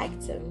 And I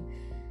liked him.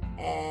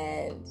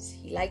 And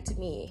he liked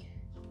me.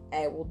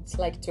 I would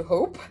like to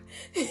hope.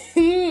 But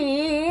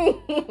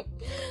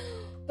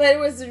it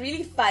was a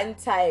really fun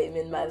time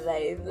in my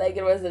life. Like,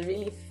 it was a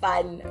really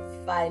fun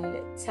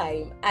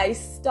time. I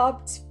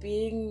stopped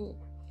being...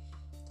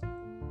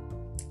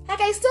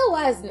 Like, I still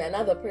was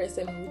another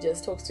person who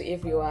just talks to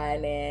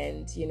everyone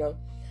and,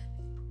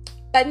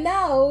 But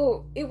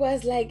now, it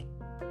was like,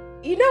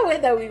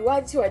 whether we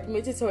want to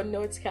admit it or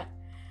not,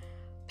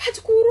 but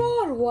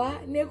kurorwa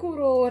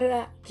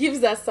nekurora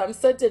gives us some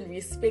certain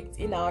respect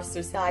in our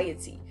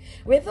society.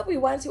 Whether we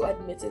want to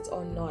admit it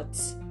or not,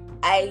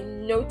 I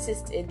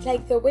noticed it.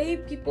 Like the way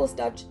people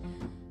start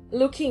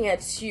looking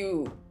at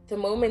you the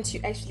moment you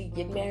actually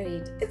get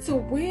married. It's a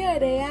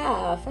weird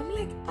AF. I'm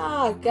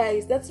like,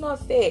 guys, that's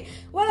not fair.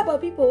 What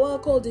about people who are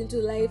called into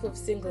life of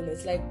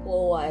singleness like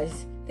Paul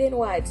was? Then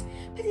what?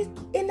 But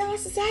in our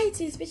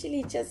society especially,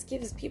 it just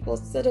gives people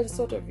certain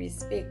sort of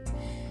respect.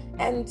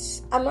 And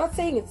I'm not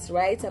saying it's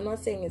right, I'm not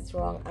saying it's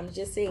wrong, I'm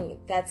just saying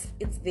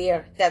it's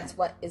there, that's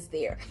what is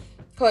there.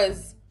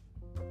 Because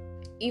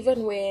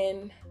even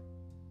when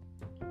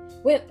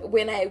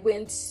I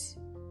went,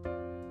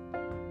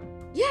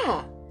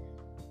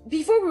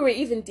 before we were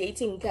even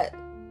dating,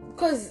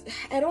 because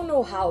I don't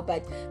know how,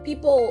 but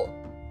people,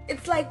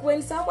 it's like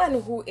when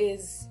someone who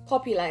is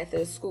popular at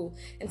their school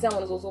and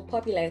someone is also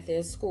popular at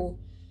their school,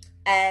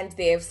 and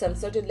they have some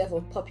certain level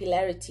of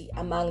popularity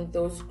among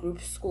those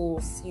group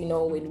schools,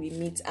 when we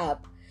meet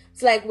up.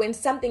 It's like when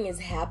something is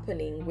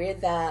happening,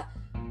 whether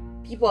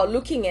people are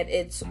looking at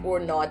it or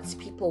not,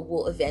 people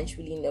will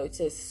eventually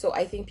notice. So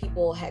I think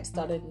people had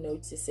started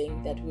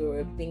noticing that we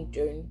were being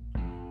drawn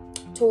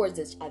towards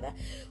each other.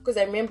 Because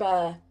I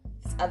remember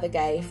this other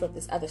guy from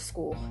this other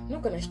school. I'm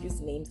not going to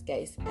use names,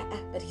 guys,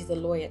 but he's a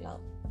lawyer now.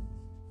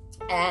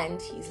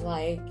 And he's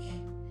like,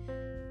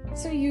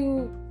 so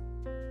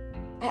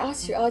I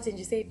asked you out and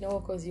you said no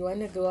because you want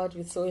to go out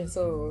with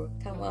so-and-so.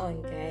 Come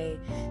on, guy.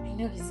 I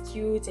know he's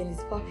cute and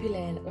he's popular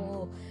and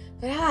all.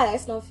 But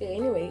that's not fair.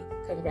 Anyway,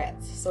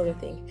 congrats, sort of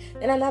thing.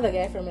 Then another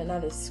guy from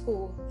another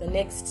school, the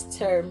next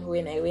term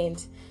when I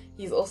went,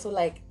 he's also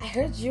like, I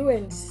heard you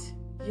and,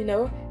 you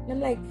know. And I'm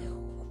like,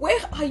 where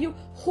are you?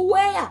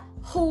 Where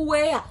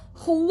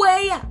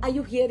are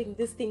you hearing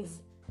these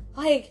things?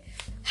 Like,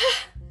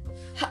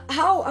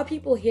 how are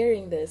people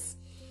hearing this?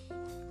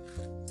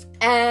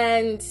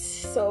 And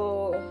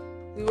so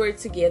we were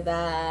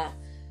together.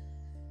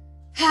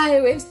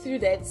 I went through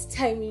that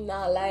time in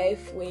our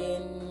life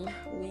when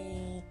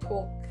we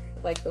talk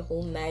like the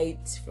whole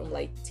night from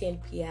like 10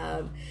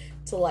 p.m.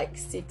 to like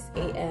 6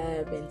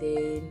 a.m. and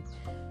then,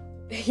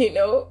 you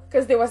know,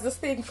 because there was this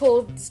thing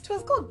called, it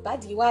was called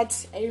Buddy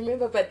What, I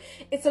remember, but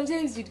it's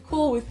sometimes you'd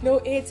call with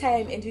no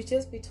airtime and you'd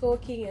just be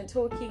talking and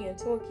talking and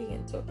talking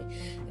and talking.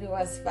 And it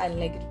was fun,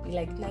 like it'd be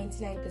like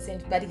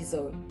 99% Buddy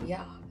Zone,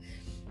 yeah.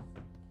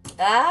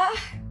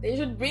 They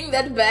should bring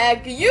that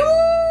back.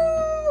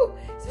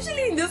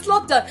 Especially in this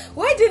lockdown.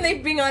 Why didn't they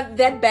bring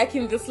that back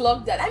in this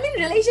lockdown? I mean,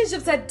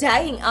 relationships are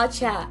dying out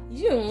here.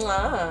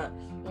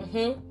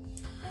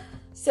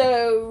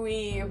 So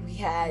we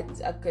had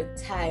a good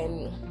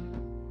time.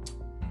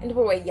 And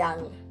we were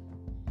young.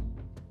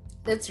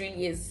 That's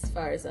really as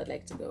far as I'd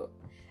like to go.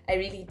 I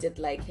really did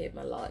like him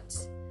a lot.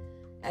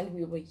 And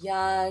we were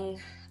young.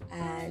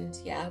 And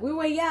yeah, we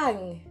were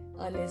young.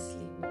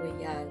 Honestly, we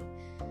were young.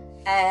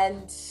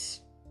 And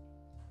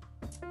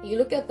you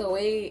look at the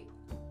way,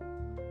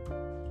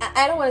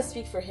 I don't want to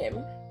speak for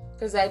him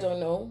because I don't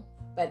know,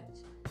 but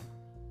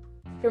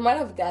from what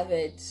I've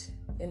gathered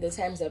in the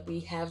times that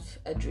we have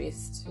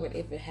addressed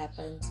whatever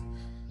happened,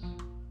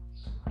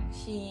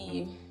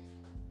 he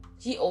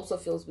also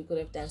feels we could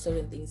have done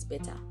certain things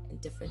better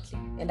and differently,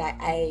 and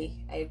I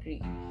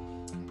agree.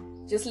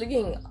 Just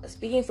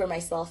speaking for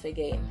myself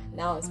again,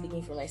 now I'm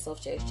speaking for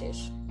myself,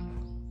 Chesh.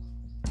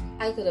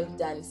 I could have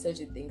done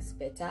certain things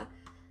better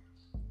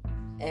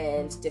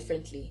and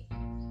differently.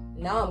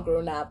 Now I'm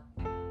grown up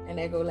and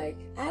I go like,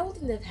 I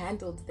wouldn't have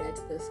handled that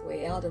this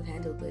way. I would have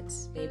handled it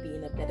maybe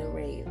in a better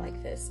way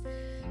like this.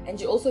 And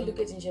you also look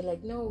at it and you're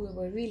like, no, we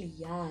were really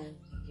young,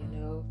 you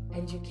know,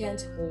 and you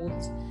can't hold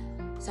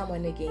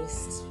someone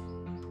against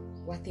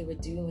what they were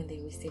doing when they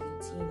were 17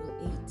 or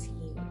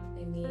 18.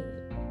 I mean,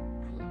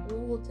 I'm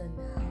older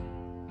now.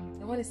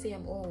 I want to say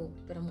I'm old,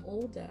 but I'm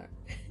older.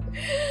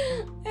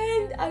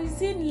 And I've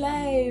seen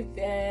life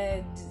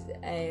and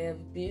I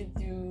have been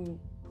through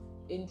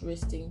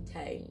interesting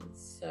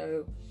times.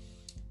 So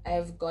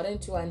I've gotten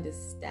to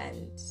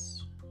understand,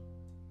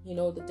 you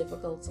know, the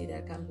difficulty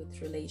that comes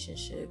with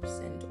relationships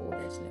and all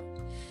that. You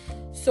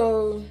know.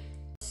 So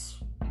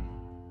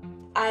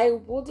I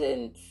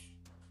wouldn't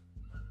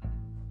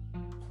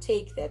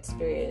take that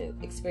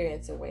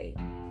experience away.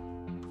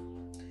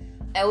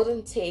 I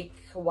wouldn't take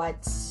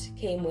what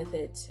came with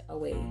it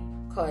away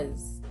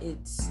because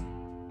it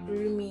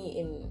grew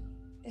me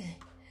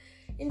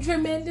in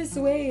tremendous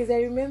ways.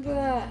 I remember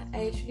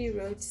I actually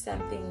wrote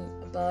something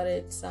about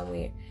it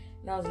somewhere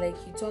and I was like,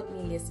 you taught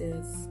me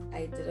lessons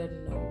I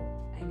didn't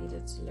know I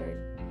needed to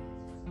learn.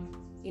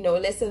 You know,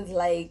 lessons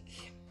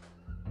like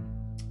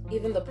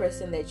even the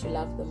person that you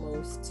love the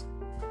most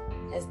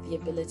has the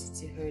ability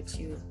to hurt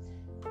you.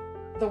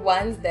 The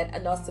ones that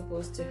are not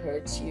supposed to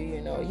hurt you,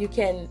 you know, you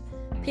can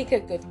pick a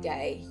good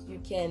guy, you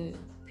can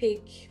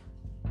pick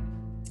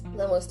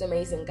the most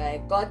amazing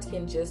guy. God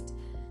can just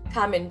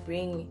come and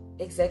bring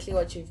exactly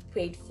what you've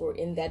prayed for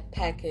in that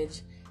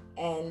package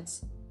and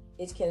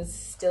it can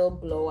still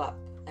blow up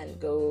and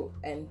go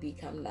and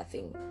become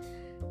nothing.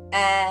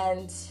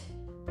 And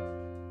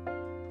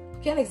you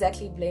can't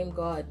exactly blame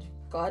God.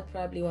 God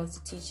probably wants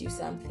to teach you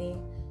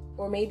something,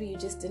 or maybe you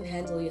just didn't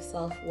handle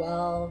yourself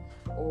well,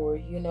 or,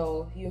 you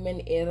know,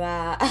 human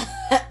error,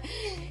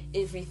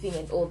 everything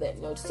and all that.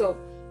 No, so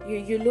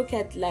you look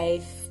at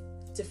life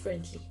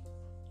differently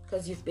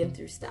because you've been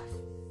through stuff,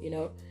 you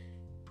know,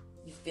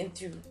 you've been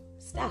through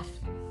stuff.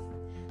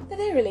 But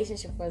their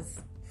relationship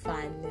was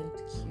fun and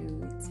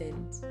cute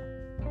and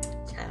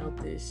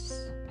childish.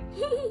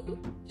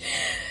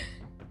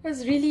 It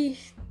was really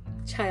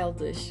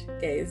childish,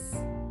 guys.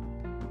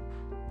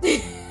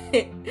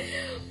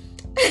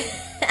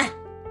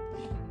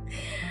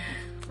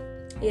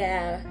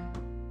 Yeah,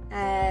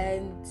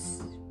 and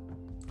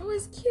it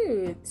was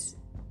cute.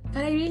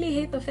 But I really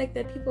hate the fact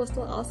that people are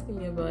still asking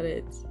me about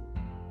it.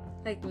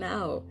 Like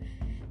now.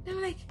 And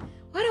I'm like,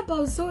 what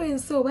about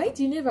so-and-so? Why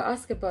do you never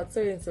ask about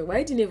so-and-so?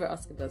 Why do you never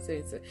ask about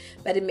so-and-so?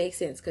 But it makes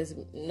sense because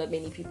not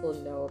many people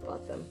know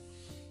about them.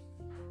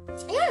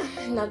 Yeah,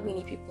 not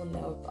many people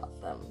know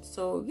about them.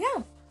 So,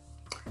 yeah.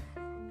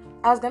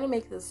 I was going to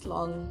make this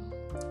long.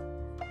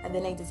 And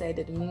then I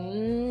decided,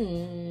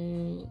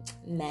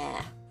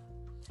 nah.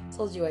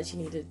 Told you what you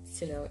needed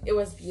to know. It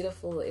was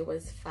beautiful. It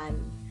was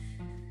fun.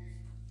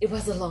 It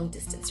was a long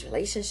distance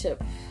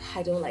relationship.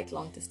 I don't like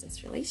long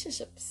distance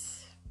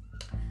relationships.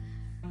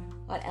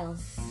 What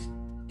else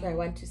do I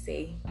want to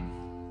say?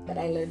 that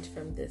I learned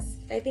from this.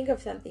 If I think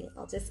of something,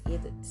 I'll just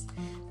add it.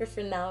 But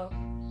for now,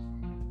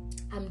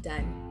 I'm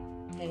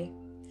done. Okay?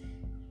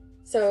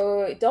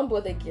 So don't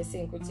bother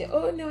guessing.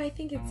 Oh no, I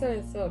think it's so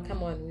and so.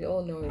 Come on, we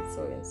all know it's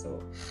so and so.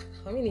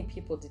 How many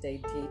people did I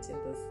date in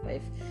this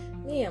life?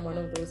 Me, I'm one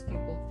of those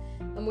people.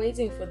 I'm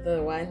waiting for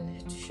the one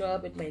to show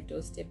up at my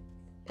doorstep,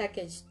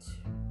 packaged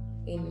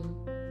in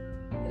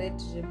red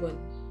ribbon.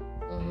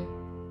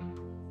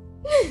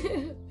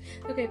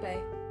 Okay,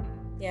 bye.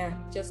 Yeah,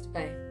 just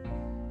bye.